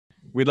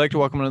We'd like to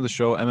welcome onto the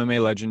show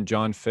MMA legend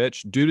Jon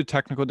Fitch. Due to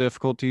technical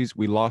difficulties,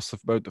 we lost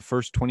about the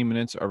first 20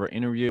 minutes of our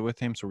interview with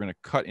him, so we're going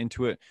to cut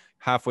into it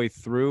halfway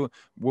through.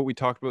 What we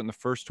talked about in the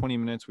first 20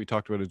 minutes, we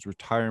talked about his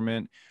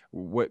retirement,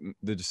 what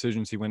the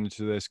decisions he went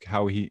into this,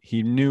 how he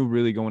knew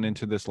really going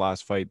into this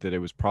last fight that it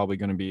was probably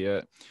going to be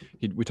it.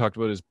 We talked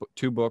about his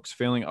two books,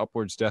 Failing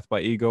Upwards, Death by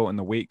Ego, and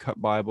The Weight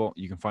Cut Bible.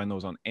 You can find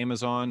those on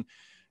Amazon.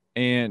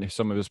 And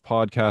some of his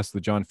podcasts,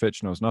 the Jon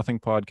Fitch Knows Nothing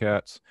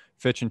podcasts,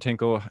 Fitch and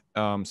Tinkle,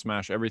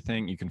 Smash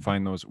Everything. You can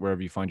find those wherever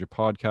you find your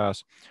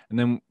podcasts. And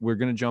then we're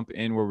going to jump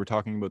in where we're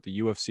talking about the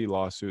UFC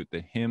lawsuit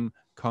that him,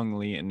 Kung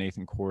Lee, and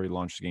Nathan Corey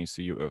launched against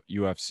the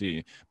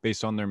UFC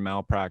based on their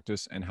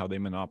malpractice and how they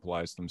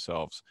monopolized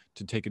themselves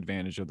to take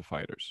advantage of the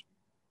fighters.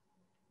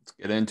 Let's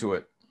get into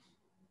it.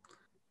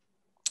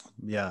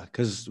 Yeah,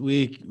 because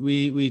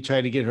we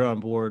tried to get her on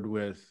board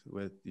with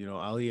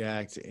Ali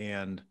Act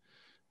and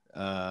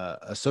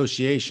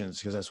associations,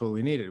 because that's what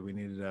we needed. We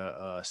needed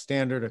a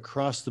standard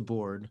across the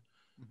board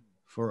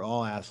for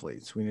all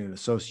athletes. We needed an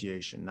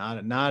association,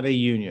 not a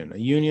union. A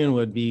union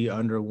would be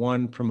under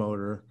one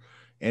promoter,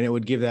 and it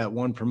would give that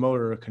one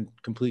promoter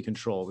complete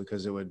control,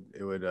 because it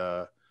would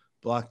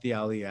block the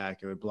Ali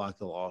Act, it would block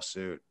the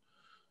lawsuit.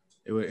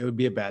 It would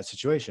be a bad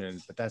situation,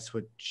 but that's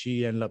what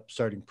she ended up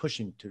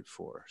pushing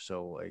for.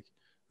 So like,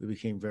 we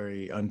became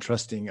very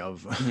untrusting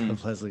of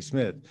Leslie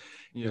Smith.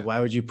 Yeah. Why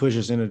would you push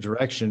us in a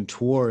direction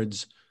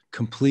towards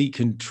complete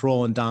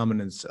control and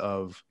dominance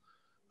of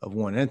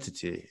one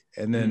entity?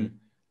 And then,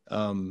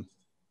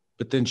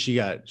 but then she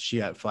got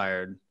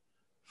fired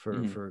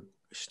for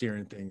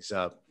steering things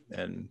up.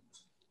 And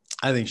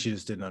I think she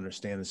just didn't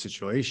understand the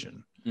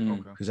situation,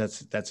 because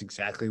that's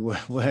exactly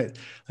what like,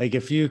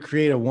 if you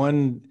create a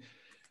one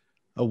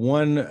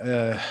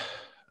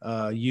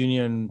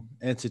union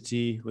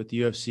entity with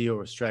the UFC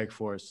or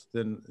Strikeforce,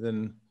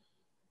 then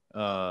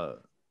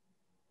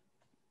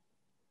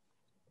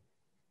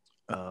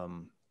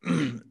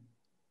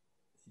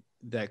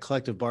that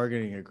collective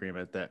bargaining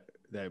agreement that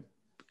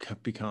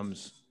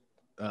becomes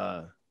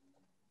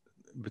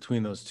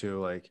between those two,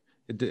 like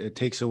it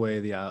takes away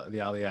the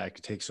Ali Act,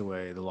 it takes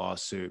away the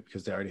lawsuit,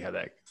 because they already have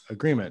that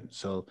agreement,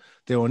 so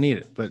they won't need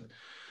it. But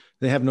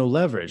they have no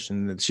leverage,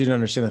 and she didn't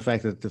understand the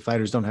fact that the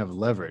fighters don't have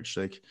leverage.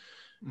 Like,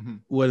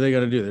 what are they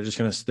going to do?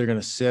 They're going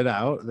to sit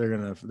out. They're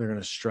going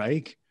to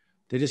strike.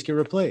 They just get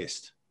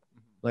replaced.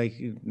 Like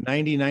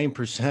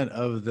 99%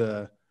 of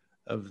the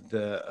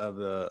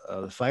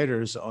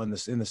fighters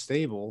in the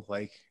stable,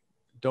 like,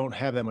 don't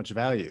have that much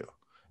value,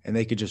 and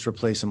they could just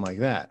replace them like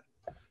that.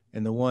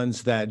 And the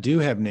ones that do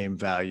have name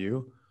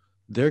value,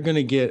 they're going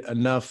to get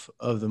enough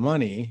of the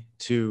money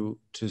to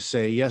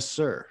say, yes,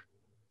 sir.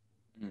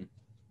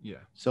 Yeah.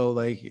 So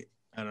like,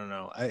 I don't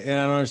know. I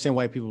don't understand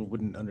why people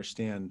wouldn't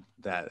understand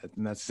that.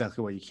 And that's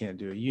exactly why you can't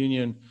do a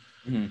union.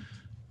 You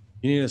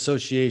need an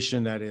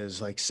association that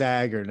is like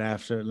SAG or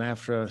NAFTA.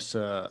 NAFTA's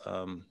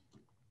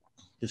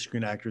the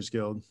Screen Actors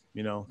Guild,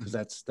 because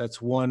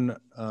that's one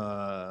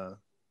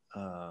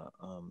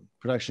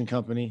production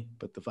company,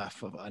 but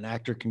an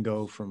actor can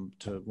go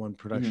to one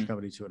production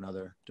company to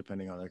another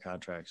depending on their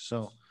contracts.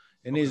 So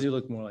it needs to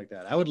look more like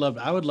that. I would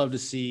love to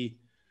see.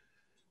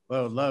 Well,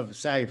 I would love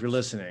SAG, if you're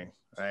listening,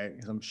 right?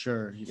 Because I'm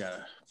sure you got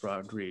a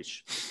broad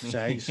reach.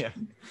 SAG's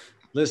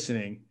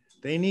listening.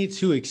 They need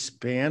to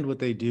expand what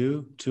they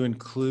do to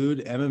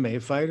include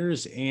MMA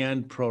fighters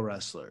and pro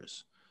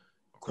wrestlers.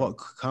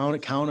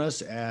 Count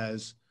us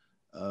as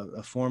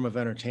a form of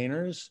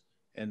entertainers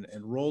and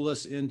roll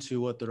us into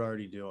what they're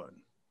already doing.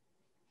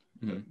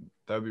 That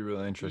would be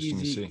really interesting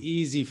to see.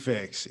 Easy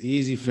fix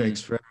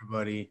for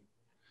everybody.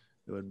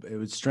 It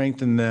would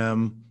strengthen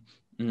them,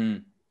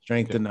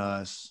 strengthen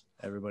us.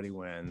 Everybody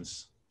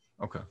wins.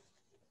 Okay.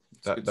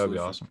 That would be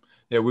awesome.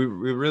 Yeah, we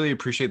really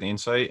appreciate the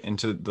insight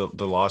into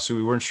the lawsuit.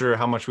 We weren't sure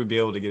how much we'd be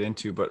able to get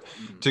into, but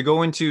to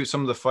go into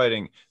some of the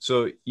fighting.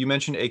 So you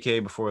mentioned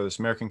AKA before, this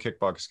American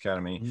Kickbox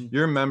Academy.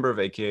 You're a member of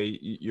AKA.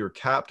 You're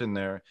captain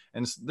there.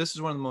 And this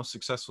is one of the most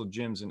successful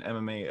gyms in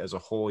MMA as a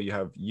whole. You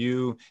have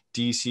you,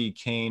 DC,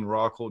 Kane,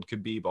 Rockhold,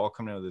 Khabib, all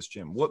coming out of this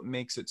gym. What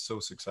makes it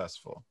so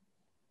successful?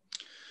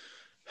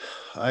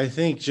 I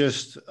think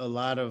just a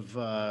lot of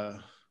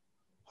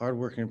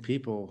hardworking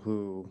people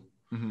who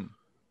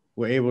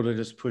were able to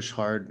just push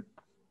hard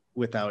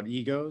without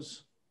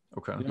egos.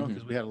 Okay.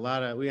 Because we had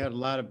a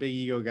lot of big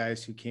ego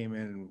guys who came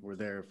in and were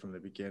there from the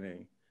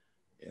beginning,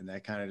 and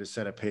that kind of just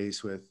set a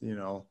pace with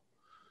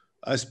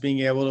us being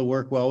able to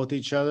work well with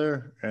each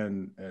other,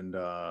 and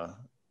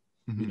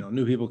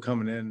new people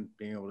coming in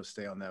being able to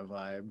stay on that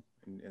vibe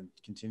and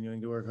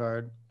continuing to work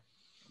hard.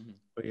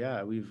 But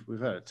yeah, we've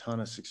had a ton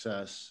of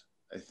success.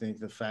 I think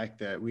the fact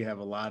that we have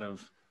a lot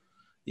of,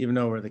 even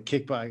though we're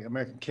the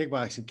American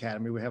Kickboxing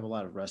Academy, we have a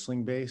lot of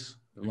wrestling base.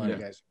 A lot of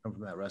guys come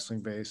from that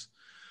wrestling base.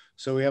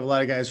 So we have a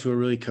lot of guys who are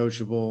really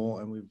coachable,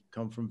 and we've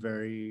come from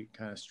very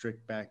kind of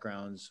strict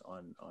backgrounds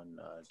on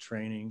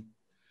training.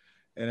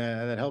 And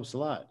that helps a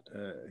lot.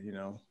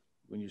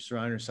 When you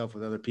surround yourself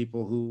with other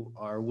people who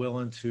are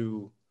willing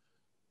to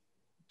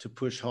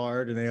push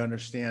hard, and they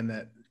understand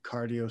that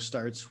cardio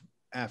starts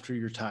after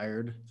you're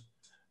tired,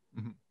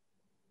 Mhm.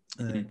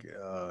 I think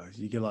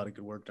you get a lot of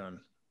good work done.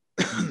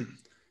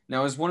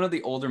 Now, as one of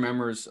the older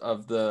members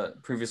of the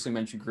previously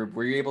mentioned group,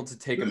 were you able to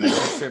take a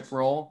mentorship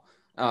role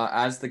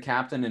as the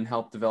captain and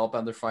help develop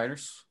other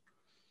fighters?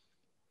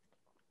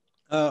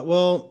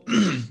 Well,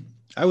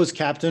 I was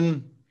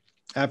captain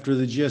after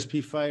the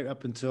GSP fight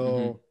up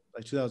until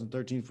like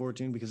 2013,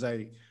 14, because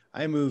I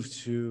moved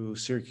to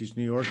Syracuse,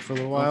 New York for a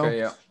little while. Okay,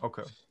 yeah.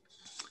 Okay.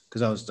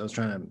 Because I was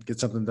trying to get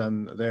something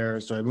done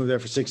there. So I moved there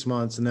for 6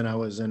 months, and then I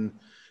was in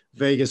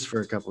Vegas for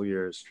a couple of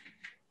years.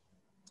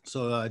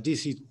 So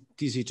DC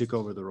took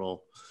over the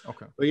role.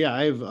 Okay. But yeah,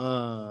 I'm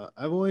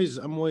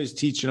always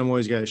teaching. I'm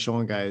always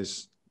showing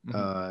guys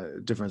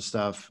different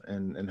stuff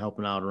and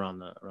helping out around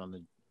the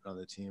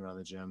team, around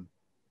the gym.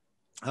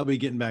 I'll be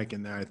getting back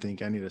in there. I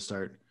think I need to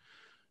start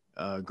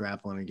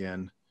grappling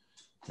again.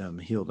 I'm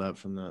healed up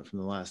from the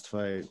last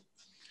fight.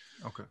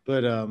 Okay.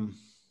 But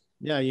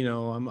yeah,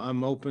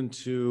 I'm open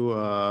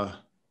to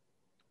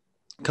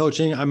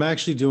coaching. I'm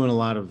actually doing a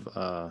lot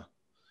of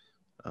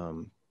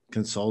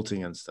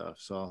consulting and stuff.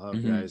 So I'll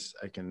have guys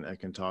I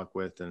can talk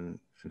with and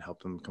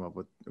help them come up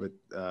with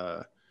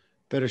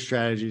better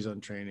strategies on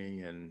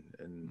training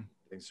and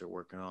things they're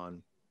working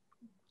on.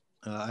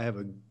 I have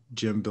a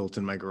gym built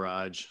in my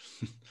garage.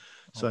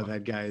 So I've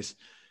had guys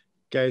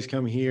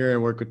come here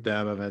and work with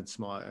them. I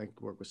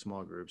work with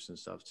small groups and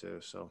stuff too.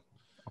 So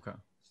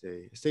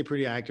stay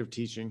pretty active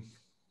teaching.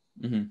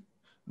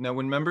 Now,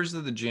 when members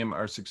of the gym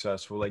are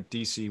successful, like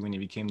DC, when he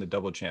became the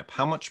double champ,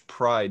 how much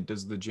pride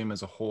does the gym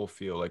as a whole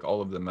feel, like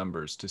all of the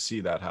members, to see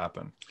that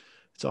happen?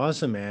 It's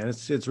awesome, man.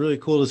 It's really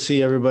cool to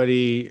see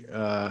everybody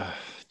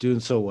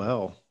doing so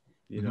well.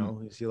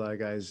 You see a lot of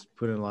guys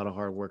put in a lot of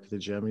hard work at the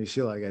gym. You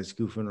see a lot of guys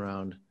goofing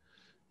around,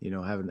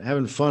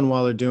 having fun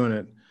while they're doing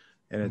it.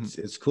 And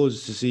it's cool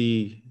just to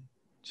see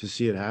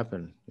it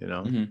happen, I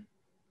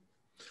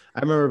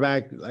remember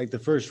back, like the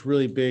first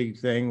really big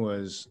thing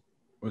was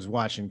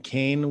watching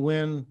Kane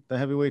win the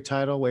heavyweight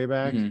title way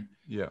back.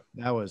 Yeah.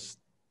 That was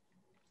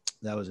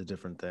a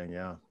different thing.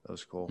 Yeah. That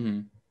was cool.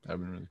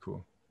 That'd been really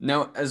cool.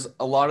 Now, as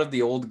a lot of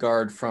the old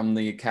guard from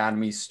the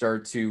academy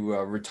start to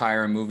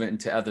retire and move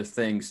into other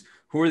things,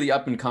 who are the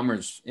up and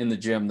comers in the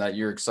gym that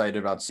you're excited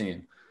about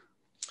seeing?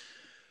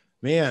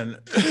 Man,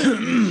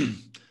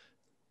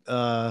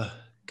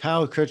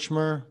 Kyle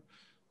Kritchmer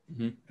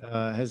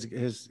has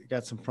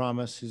got some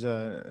promise. He's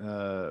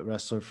a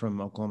wrestler from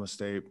Oklahoma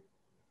State.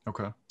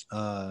 Okay.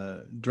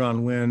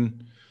 Dron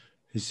Wynn,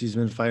 he's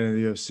been fighting in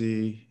the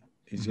UFC.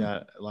 He's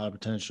got a lot of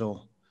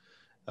potential.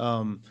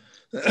 Man,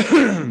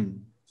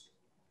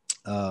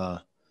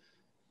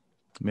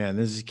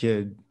 this is a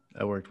kid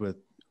I worked with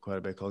quite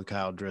a bit called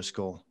Kyle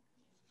Driscoll,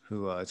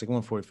 who it's like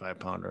 145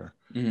 pounder.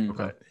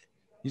 Okay.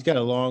 He's got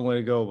a long way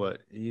to go,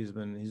 but he's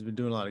been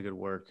doing a lot of good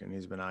work, and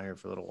he's been out here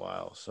for a little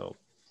while. So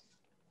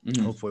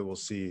hopefully we'll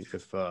see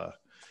if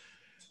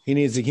he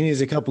needs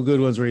a couple good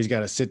ones where he's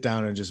got to sit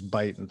down and just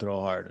bite and throw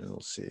hard, and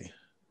we'll see.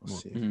 We'll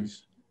see if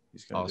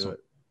he's going to do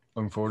it.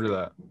 Looking forward to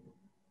that.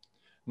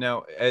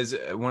 Now, as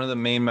one of the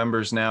main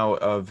members now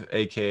of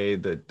AKA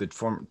the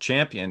former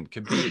champion,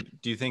 Khabib,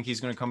 do you think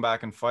he's going to come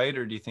back and fight,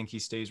 or do you think he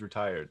stays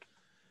retired?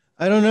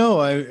 I don't know.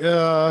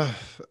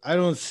 I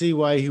don't see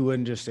why he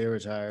wouldn't just stay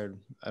retired.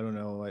 I don't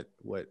know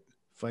what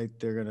fight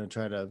they're going to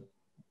try to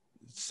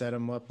set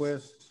him up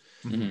with.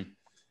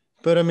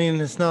 But I mean,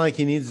 it's not like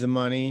he needs the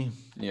money.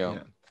 Yeah.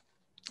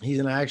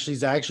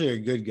 He's actually a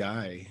good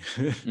guy.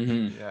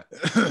 Yeah.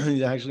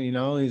 He's actually,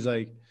 he's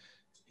like,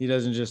 he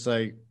doesn't just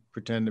like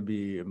pretend to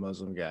be a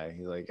Muslim guy.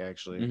 He like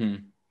actually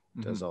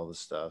does all this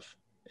stuff.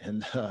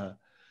 And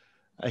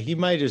he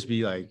might just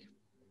be like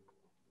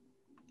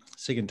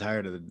sick and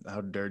tired of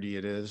how dirty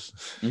it is.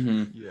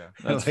 Yeah.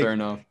 That's fair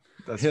enough.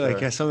 That's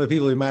like some of the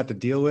people he might have to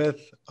deal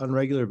with on a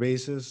regular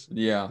basis.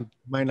 Yeah. He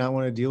might not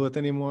want to deal with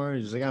anymore.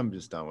 He's like, I'm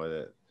just done with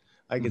it.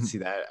 I could see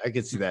that. I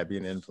could see that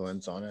being an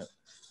influence on it.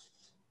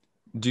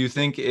 Do you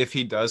think if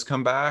he does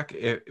come back,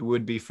 it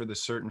would be for the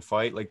certain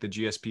fight, like the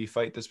GSP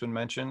fight that's been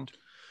mentioned?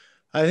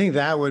 I think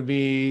that would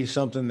be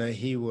something that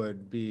he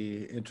would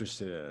be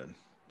interested in.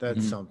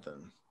 That's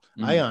something.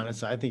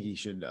 I think he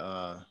should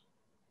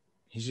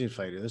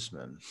fight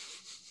Usman.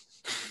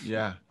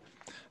 Yeah.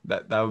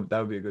 That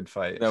would be a good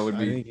fight. That would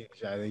be.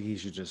 I think he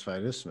should just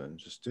fight Usman.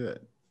 Just do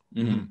it.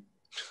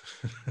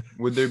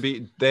 Would there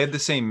be? They had the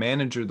same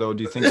manager though.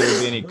 Do you think there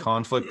would be any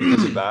conflict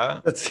because of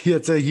that?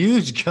 It's a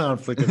huge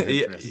conflict of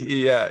interest.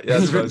 Yeah,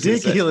 it's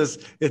ridiculous.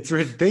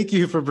 Thank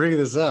you for bringing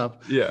this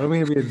up. Yeah, I don't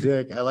mean to be a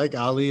dick. I like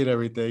Ali and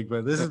everything,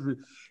 but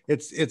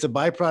it's a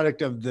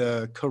byproduct of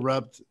the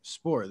corrupt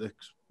sport. The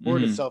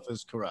sport itself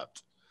is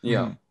corrupt.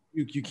 Yeah,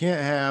 you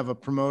can't have a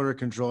promoter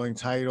controlling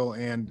title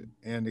and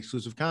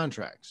exclusive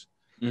contracts.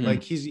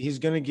 Like he's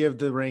going to give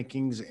the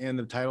rankings and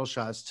the title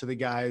shots to the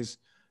guys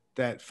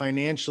that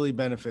financially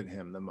benefit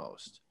him the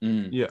most.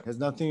 Yeah. It has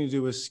nothing to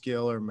do with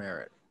skill or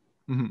merit.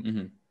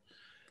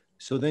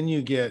 So then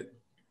you get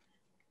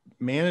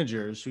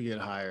managers who get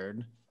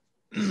hired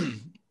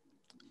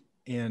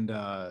and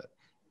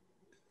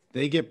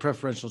they get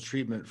preferential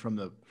treatment from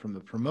the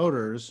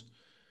promoters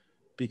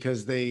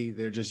because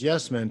they're just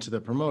yes men to the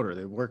promoter.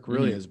 They work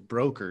really as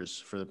brokers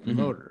for the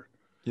promoter.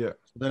 Yeah.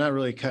 They're not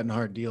really cutting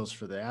hard deals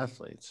for the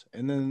athletes.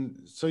 And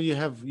then so you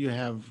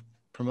have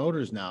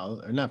promoters now,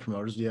 or not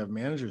promoters, you have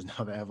managers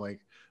now that have like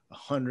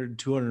 100,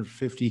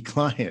 250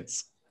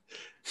 clients.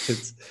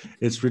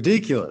 It's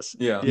ridiculous.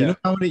 Yeah. You know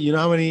how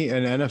many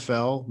an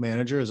NFL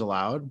manager is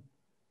allowed?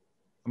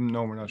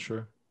 No, we're not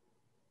sure.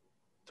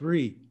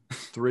 3.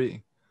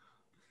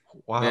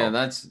 Wow. Man,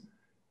 that's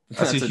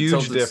a huge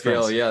tilted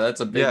difference. Scale. Yeah, that's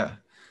a big.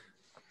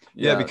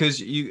 Yeah, because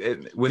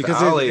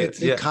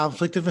it's a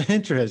conflict of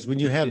interest when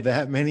you have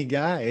that many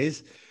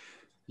guys.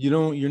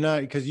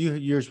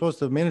 You're supposed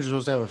to, the manager's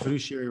supposed to have a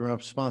fiduciary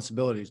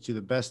responsibilities to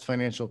the best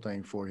financial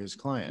thing for his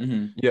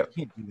client. Yeah,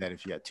 you can't do that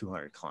if you got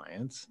 200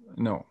 clients.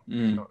 No,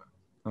 you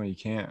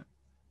can't.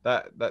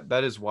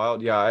 That is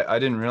wild. Yeah, I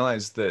didn't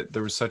realize that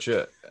there was such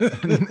a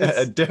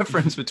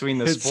difference between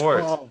the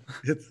sports.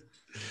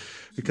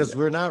 Because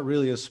we're not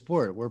really a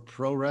sport. We're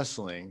pro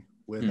wrestling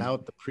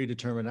without the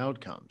predetermined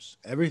outcomes.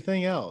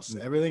 Everything else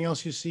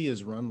you see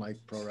is run like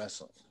pro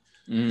wrestling.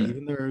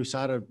 Even the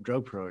USADA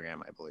drug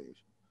program, I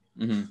believe.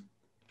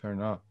 Fair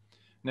enough.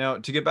 Now,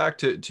 to get back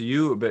to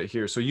you a bit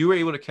here. So you were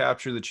able to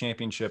capture the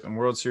championship and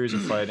World Series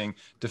of Fighting,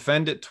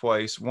 defend it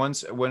twice,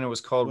 once when it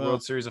was called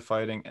World Series of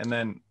Fighting, and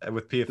then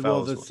with PFL.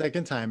 Well, the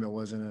second time there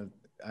was no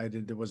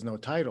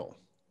title.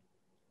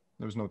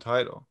 There was no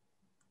title.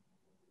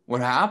 What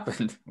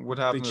happened?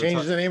 They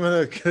changed the name of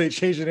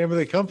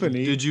the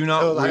company. Did you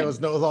not? So I was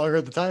no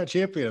longer the title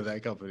champion of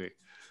that company.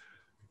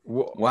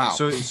 Wow.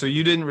 So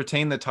you didn't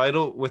retain the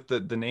title with the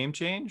name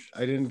change?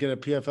 I didn't get a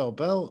PFL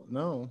belt.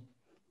 No,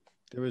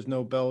 there was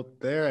no belt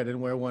there. I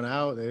didn't wear one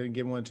out. They didn't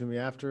give one to me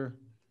after.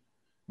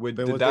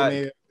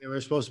 They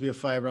were supposed to be a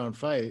 5-round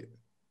fight.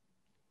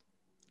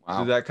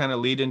 Wow. Did that kind of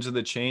lead into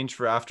the change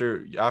for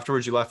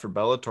afterwards you left for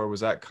Bellator? Was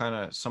that kind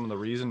of some of the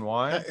reason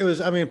why? It was,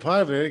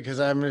 part of it, because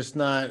I'm just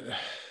not.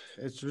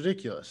 It's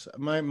ridiculous.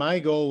 My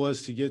goal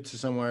was to get to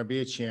somewhere,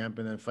 be a champ,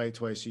 and then fight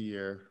twice a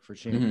year for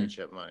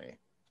championship money.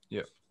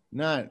 Yeah.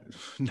 Not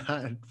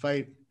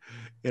fight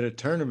in a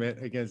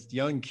tournament against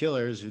young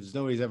killers who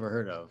nobody's ever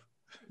heard of.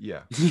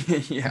 Yeah.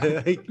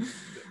 Yeah.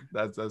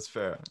 That's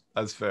fair.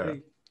 That's fair.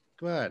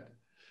 Come on.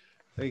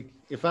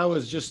 If I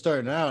was just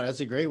starting out, that's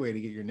a great way to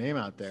get your name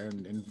out there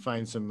and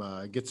find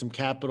get some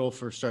capital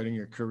for starting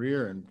your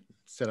career and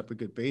set up a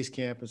good base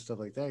camp and stuff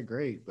like that.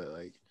 Great. But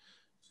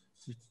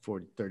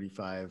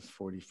 35,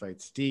 40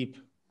 fights deep.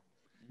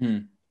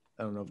 I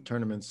don't know if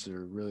tournaments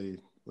are really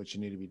what you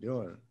need to be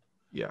doing.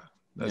 Yeah,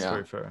 that's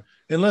very fair.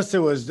 Unless it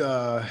was,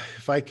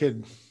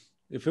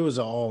 if it was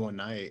all one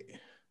night,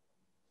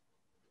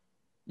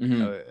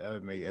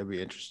 it'd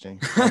be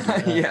interesting.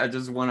 Yeah,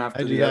 just one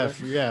after the other.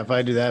 If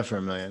I do that for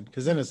 $1 million,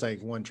 because then it's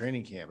like one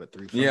training camp at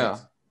 3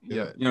 fights.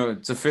 Yeah.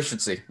 It's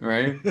efficiency,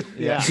 right?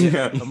 Yeah.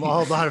 I'm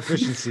all about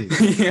efficiency.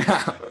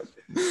 That's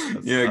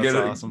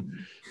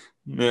awesome.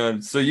 Yeah,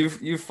 so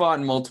you've fought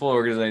in multiple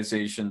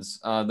organizations,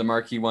 the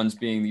marquee ones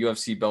being the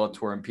UFC,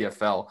 Bellator, and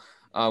PFL.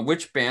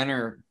 Which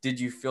banner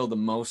did you feel the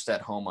most at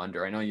home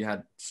under? I know you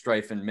had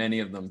strife in many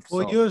of them.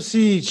 Well,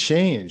 UFC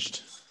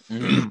changed.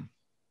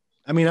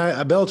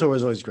 Bellator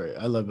was always great.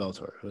 I love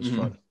Bellator. It was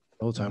fun.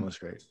 The whole time was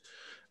great.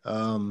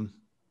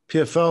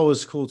 PFL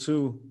was cool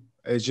too.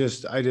 It's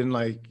just I didn't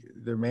like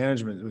their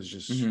management was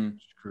just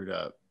screwed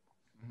up.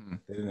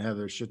 They didn't have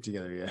their shit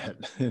together yet,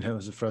 and it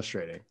was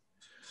frustrating.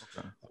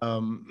 Okay.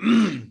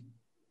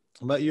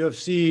 But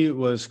UFC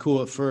was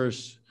cool at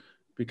first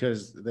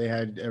because they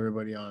had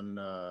everybody on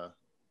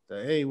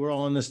hey, we're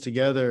all in this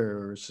together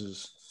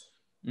versus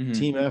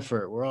team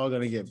effort. We're all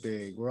going to get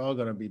big. We're all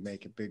going to be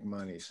making big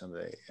money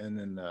someday. And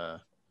then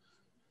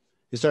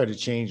it started to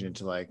change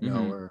into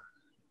no, we're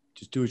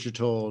just do what you're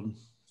told.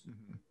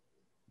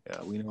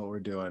 Yeah, we know what we're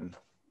doing.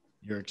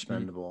 You're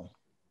expendable.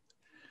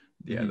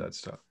 Yeah,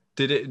 that's tough.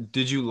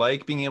 Did you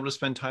like being able to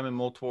spend time in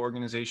multiple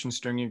organizations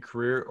during your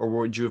career, or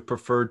would you have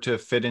preferred to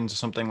fit into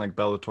something like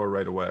Bellator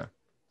right away?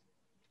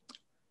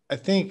 I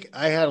think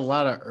I had a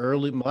lot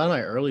of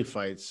my early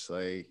fights,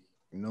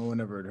 no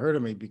one ever had heard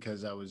of me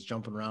because I was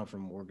jumping around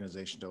from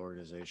organization to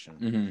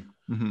organization.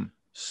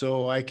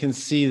 So I can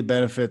see the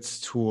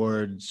benefits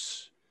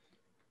towards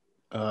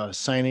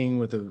signing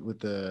with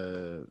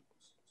a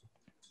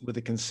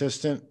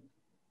consistent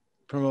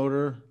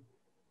promoter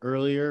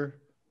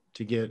earlier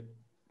to get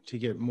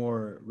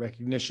more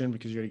recognition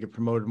because you're going to get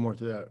promoted more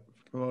through that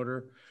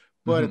promoter.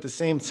 But at the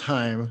same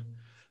time,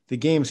 the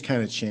game's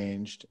kind of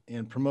changed,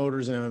 and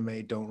promoters in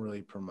MMA don't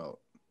really promote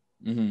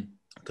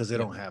because they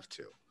don't have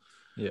to.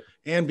 Yeah.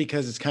 And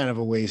because it's kind of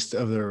a waste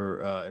of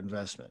their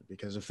investment,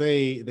 because if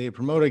they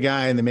promote a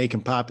guy and they make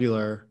him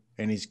popular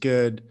and he's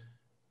good,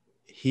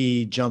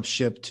 he jumps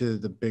ship to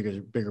the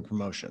bigger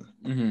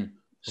promotion.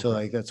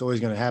 So that's always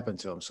going to happen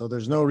to him. So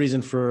there's no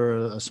reason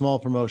for a small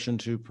promotion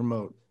to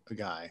promote a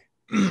guy.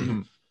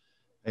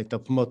 They'll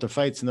promote their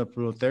fights and they'll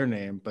promote their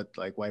name, but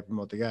why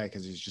promote the guy?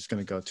 Because he's just going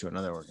to go to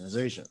another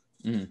organization.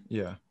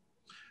 Yeah.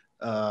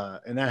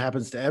 And that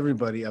happens to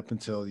everybody up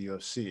until the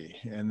UFC.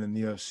 And then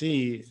the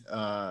UFC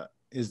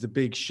is the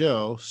big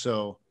show.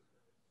 So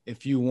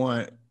if you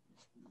want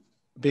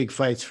big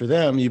fights for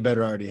them, you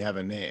better already have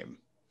a name.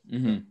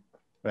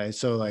 Right.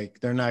 So like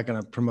they're not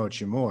going to promote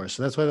you more.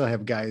 So that's why they'll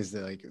have guys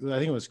that like, I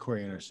think it was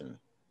Corey Anderson.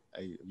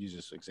 I used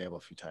this example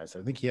a few times.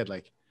 I think he had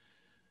like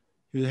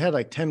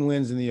 10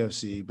 wins in the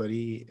UFC, but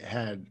he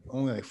had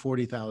only like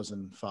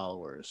 40,000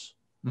 followers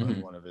on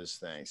one of his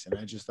things. And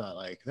I just thought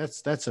like,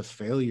 that's a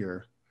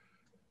failure.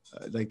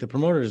 Like the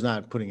promoter is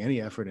not putting any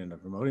effort into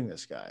promoting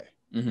this guy.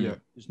 Yeah.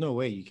 There's no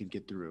way you could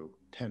get through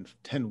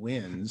 10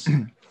 wins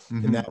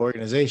in that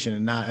organization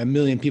and not a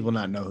million people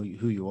not know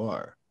who you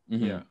are.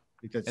 Yeah.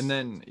 Because And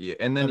then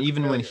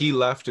even when he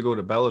left to go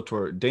to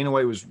Bellator, Dana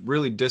White was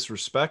really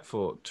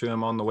disrespectful to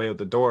him on the way out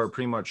the door,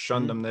 pretty much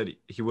shunned him that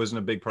he wasn't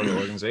a big part of the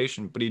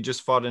organization, but he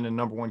just fought in a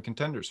number one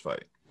contenders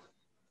fight.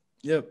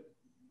 Yep.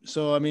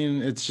 So, I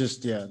mean, it's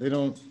just, they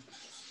don't.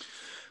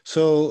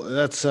 So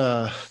that's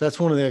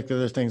one of the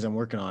other things I'm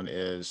working on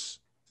is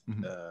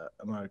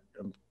I'm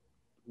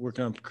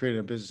working on creating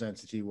a business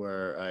entity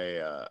where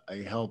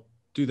I help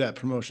do that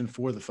promotion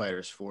for the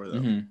fighters for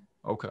them.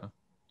 Okay.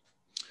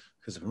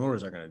 Because the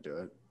promoters aren't going to do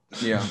it.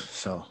 Yeah.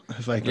 So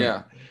if I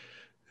can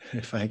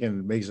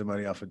make some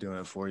money off of doing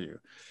it for you,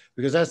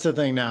 because that's the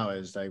thing now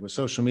is like with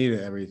social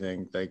media,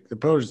 everything, like the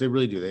promoters, they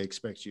really do. They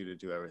expect you to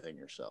do everything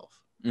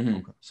yourself.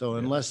 Okay. So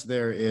unless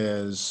there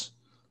is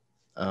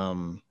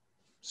some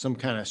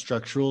kind of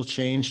structural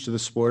change to the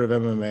sport of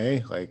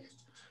MMA, like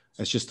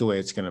that's just the way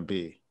it's going to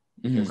be,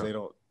 because they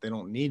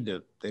don't need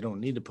to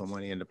put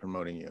money into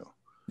promoting you.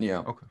 Yeah.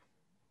 Okay.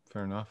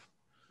 Fair enough.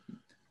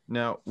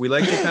 Now, we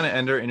like to kind of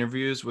end our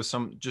interviews with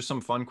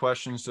some fun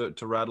questions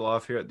to rattle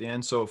off here at the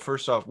end. So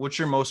first off, what's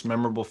your most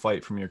memorable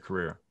fight from your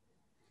career?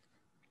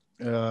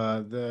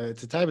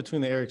 It's a tie between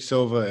the Eric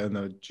Silva and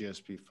the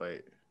GSP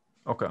fight.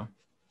 Okay.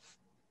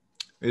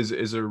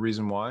 Is there a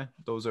reason why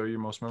those are your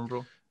most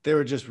memorable? They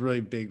were just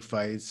really big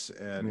fights,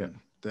 and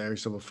the Eric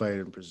Silva fight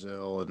in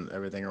Brazil and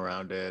everything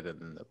around it,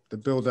 and the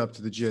build up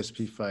to the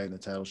GSP fight and the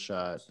title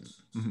shot,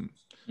 and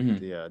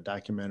the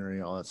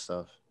documentary, all that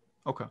stuff.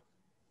 Okay.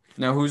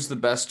 Now, who's the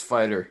best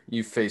fighter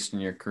you've faced in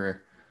your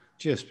career?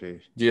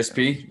 GSP.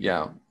 GSP?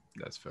 Yeah.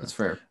 That's fair. That's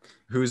fair.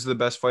 Who's the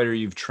best fighter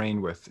you've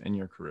trained with in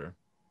your career?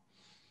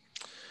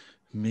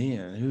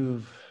 Man,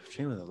 I've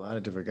trained with a lot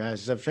of different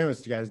guys. I've trained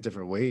with guys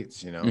different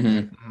weights,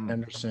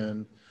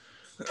 Henderson.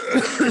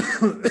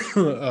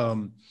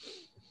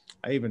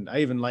 I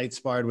even light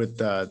sparred with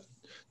the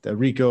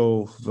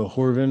Rico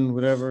Verhoeven,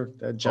 whatever,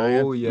 that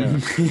giant. Oh yeah.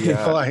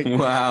 Yeah.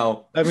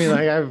 Wow. I mean,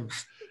 like I've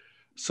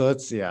sparred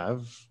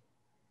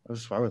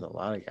with a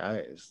lot of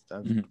guys.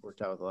 I've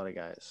worked out with a lot of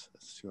guys.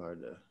 It's too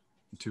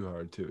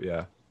hard to.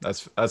 Yeah.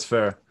 That's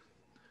fair.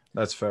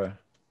 That's fair.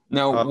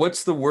 Now,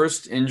 what's the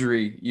worst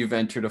injury you've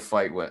entered a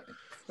fight with?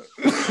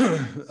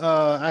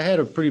 I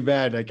had a pretty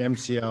bad like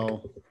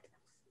MCL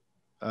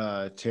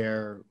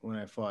tear when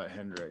I fought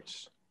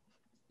Hendricks.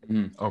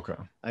 Okay.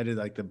 I did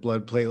like the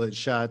blood platelet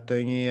shot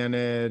thingy in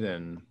it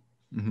and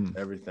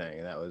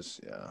everything. That was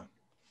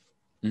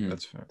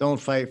That's fair. Don't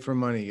fight for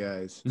money,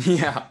 guys.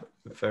 Yeah.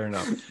 Fair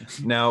enough.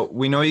 Now,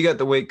 we know you got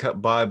the weight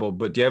cut Bible,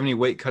 but do you have any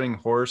weight cutting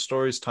horror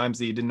stories, times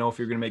that you didn't know if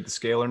you're going to make the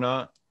scale or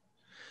not?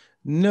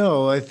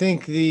 No, I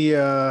think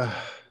the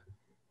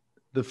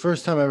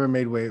first time I ever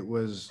made weight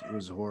was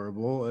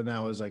horrible, and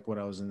that was like when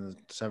I was in the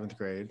 7th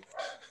grade.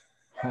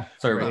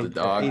 Sorry about the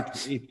dog.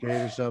 Eighth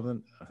grade or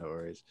something. No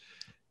worries.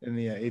 In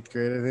the 8th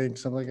grade, I think,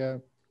 something like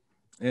that.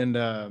 And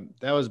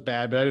that was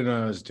bad, but I didn't know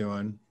what I was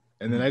doing.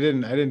 And then I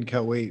didn't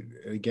cut weight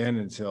again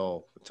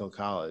until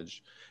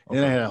college. And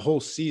then I had a whole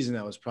season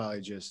that was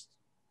probably just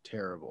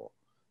terrible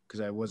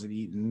because I wasn't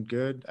eating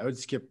good. I would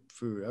skip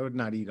food. I would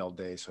not eat all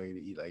day, so I would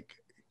eat like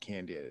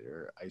candy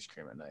or ice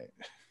cream at night.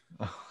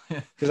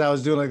 Because I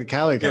was doing like the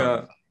calorie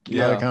counting.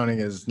 Calorie counting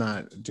is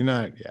calorie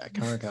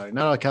counting.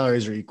 Not all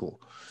calories are equal.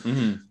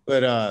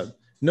 But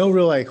no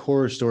real like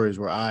horror stories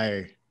where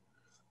I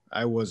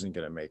wasn't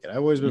gonna make it. I've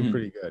always been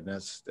pretty good, and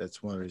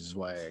that's one of the reasons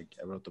why I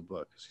wrote the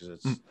book, because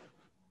it's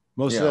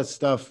most of that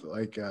stuff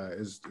like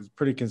is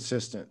pretty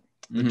consistent.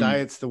 The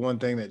diet's the one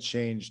thing that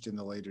changed in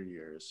the later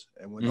years,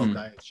 and when the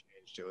diet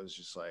changed, it was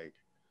just like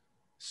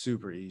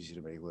super easy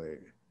to make weight.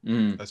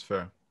 That's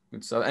fair.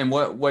 Good stuff. And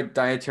what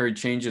dietary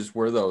changes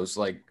were those?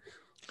 Like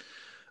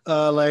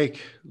fight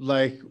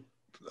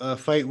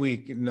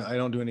week. No, I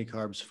don't do any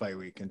carbs fight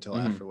week until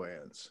after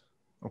weigh-ins.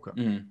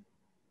 Okay.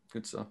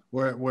 Good stuff.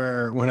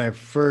 Where when I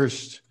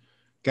first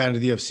got into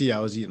the UFC, I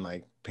was eating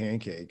like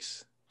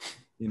pancakes,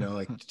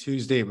 like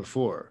Tuesday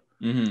before.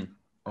 Okay.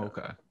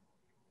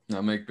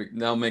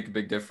 That'll make a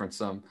big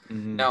difference.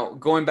 Now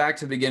going back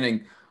to the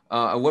beginning,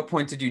 at what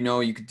point did you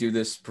know you could do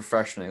this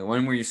professionally?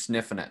 When were you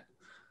sniffing it?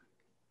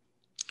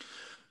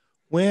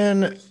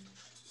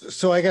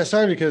 So I got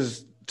started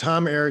because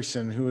Tom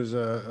Erickson, who was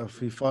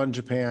he fought in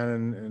Japan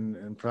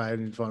and Pride,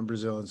 and he fought in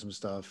Brazil and some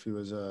stuff. He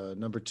was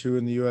number 2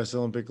 in the U.S.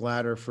 Olympic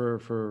ladder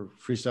for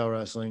freestyle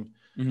wrestling.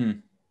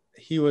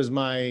 He was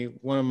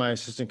one of my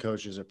assistant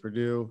coaches at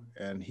Purdue,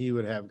 and he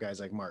would have guys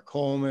like Mark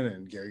Coleman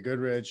and Gary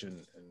Goodrich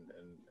and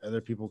other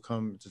people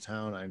come to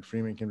town. Ian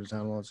Freeman came to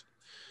town once,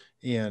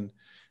 and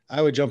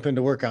I would jump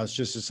into workouts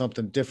just as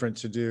something different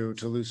to do,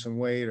 to lose some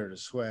weight or to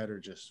sweat or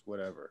just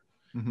whatever.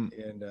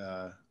 And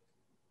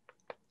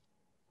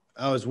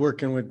I was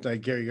working with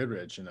like Gary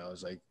Goodrich, and I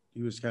was like,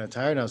 he was kind of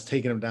tired, and I was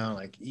taking him down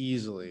like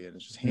easily and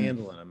just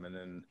handling him. And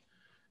then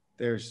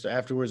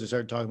afterwards, I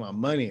started talking about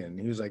money, and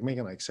he was like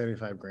making like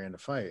 75 grand a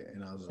fight,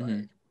 and I was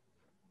like,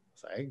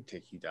 I can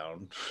take you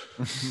down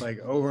like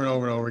over and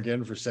over and over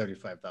again for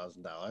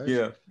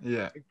 $75,000.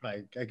 Yeah.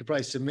 I could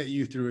probably submit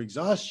you through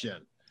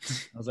exhaustion.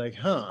 I was like,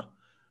 huh.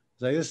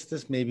 I was like,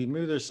 this maybe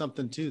there's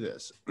something to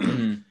this.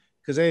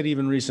 Because I had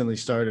even recently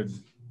started,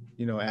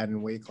 you know,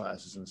 adding weight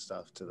classes and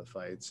stuff to the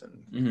fights.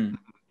 And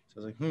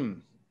so I was like,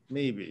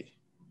 maybe.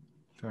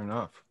 Fair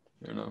enough.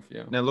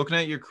 Yeah. Now, looking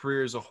at your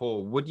career as a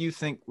whole, what do you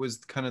think was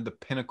kind of the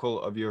pinnacle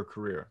of your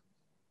career?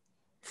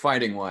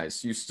 Fighting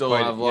wise, you still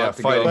have a lot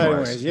to go. Fighting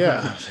wise, yeah.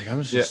 I was like,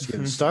 I'm just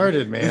getting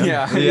started, man.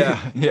 Yeah.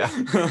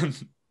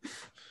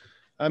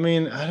 I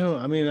mean, I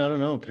don't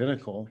know,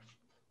 pinnacle.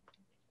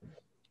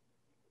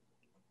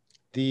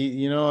 I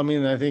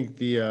think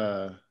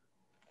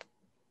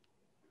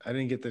I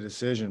didn't get the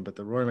decision, but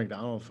the Rory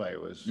McDonald fight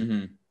was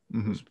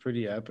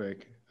pretty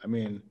epic. I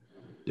mean,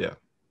 that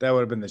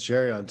would have been the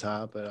cherry on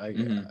top, but I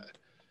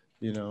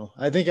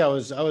think I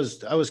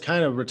was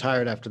kind of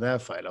retired after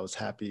that fight. I was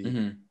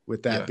happy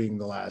with that being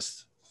the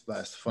last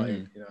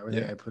fight. You know,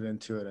 everything I put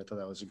into it, I thought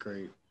that was a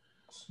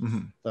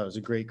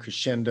great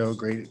crescendo,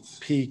 great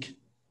peak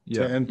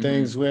to end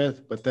things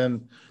with. But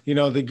then, you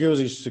know, the girls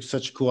are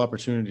such a cool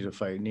opportunity to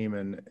fight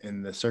Neiman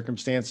in the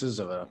circumstances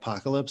of an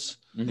apocalypse.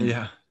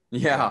 Yeah.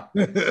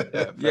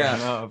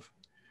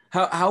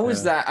 How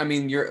was that? I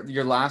mean,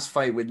 your last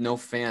fight with no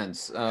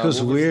fans. It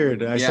was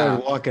weird. I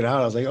started walking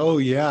out. I was like, oh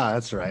yeah,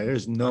 that's right.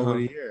 There's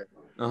nobody here.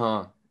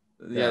 Yeah,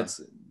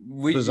 it's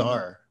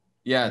bizarre.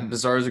 Yeah,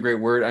 bizarre is a great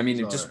word. I mean,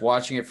 just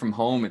watching it from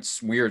home,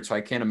 it's weird. So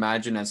I can't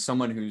imagine, as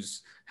someone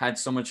who's had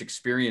so much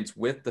experience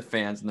with the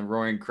fans and the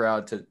roaring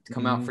crowd, to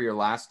come out for your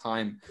last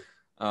time.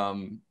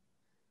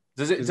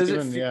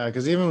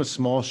 Because even with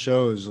small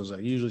shows, it was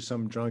like usually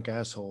some drunk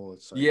asshole.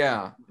 It's like,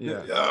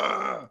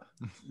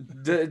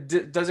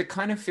 does it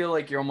kind of feel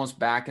like you're almost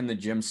back in the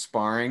gym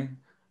sparring?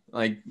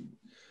 Like,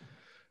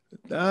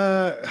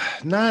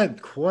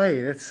 not quite.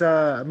 It's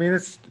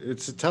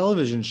it's a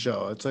television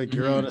show. It's like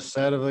you're on a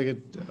set of like a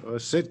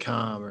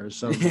sitcom or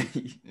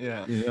something.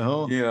 You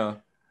know?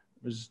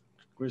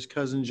 Where's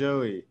cousin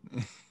Joey?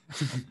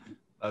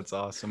 That's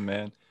awesome,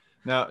 man.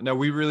 Now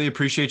we really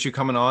appreciate you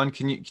coming on.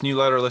 Can you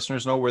let our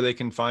listeners know where they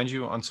can find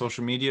you on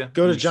social media?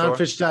 Go to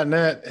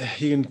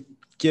jonfitch.net. You can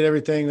get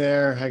everything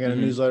there. I got a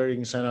newsletter you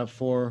can sign up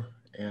for,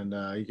 and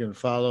you can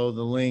follow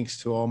the links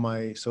to all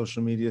my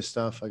social media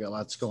stuff. I got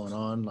lots going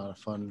on, a lot of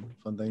fun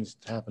things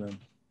happening.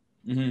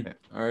 All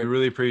right. We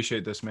really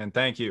appreciate this, man.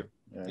 Thank you.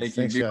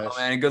 Thank you,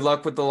 man. Good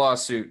luck with the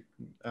lawsuit.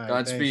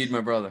 Godspeed,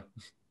 my brother.